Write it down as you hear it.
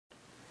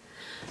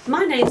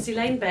My name's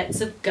Elaine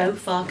of Go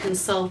Far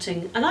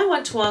Consulting, and I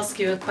want to ask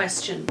you a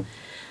question.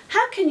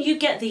 How can you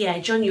get the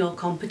edge on your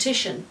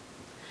competition?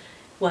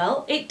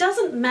 Well, it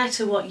doesn't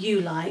matter what you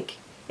like,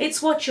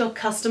 it's what your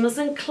customers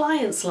and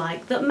clients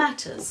like that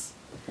matters.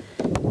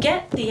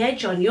 Get the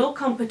edge on your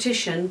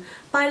competition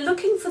by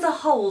looking for the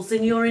holes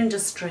in your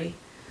industry.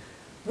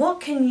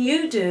 What can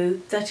you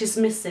do that is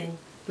missing?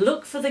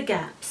 Look for the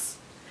gaps.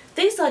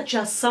 These are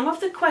just some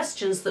of the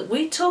questions that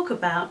we talk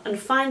about and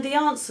find the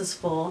answers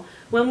for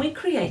when we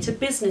create a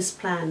business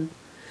plan.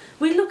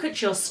 We look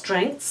at your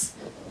strengths,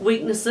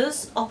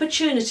 weaknesses,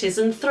 opportunities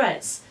and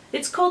threats.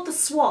 It's called the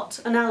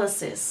SWOT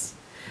analysis,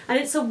 and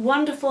it's a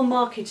wonderful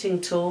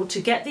marketing tool to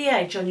get the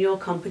edge on your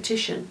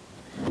competition.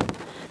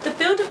 The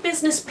Build a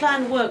Business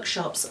Plan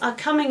workshops are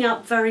coming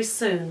up very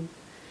soon.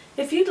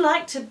 If you'd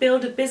like to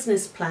build a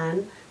business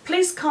plan,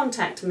 please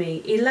contact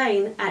me,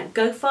 Elaine at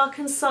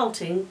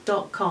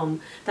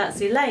gofarconsulting.com.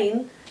 That's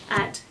Elaine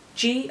at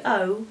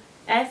GOFAR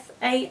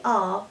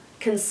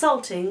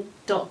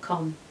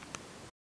consulting.com.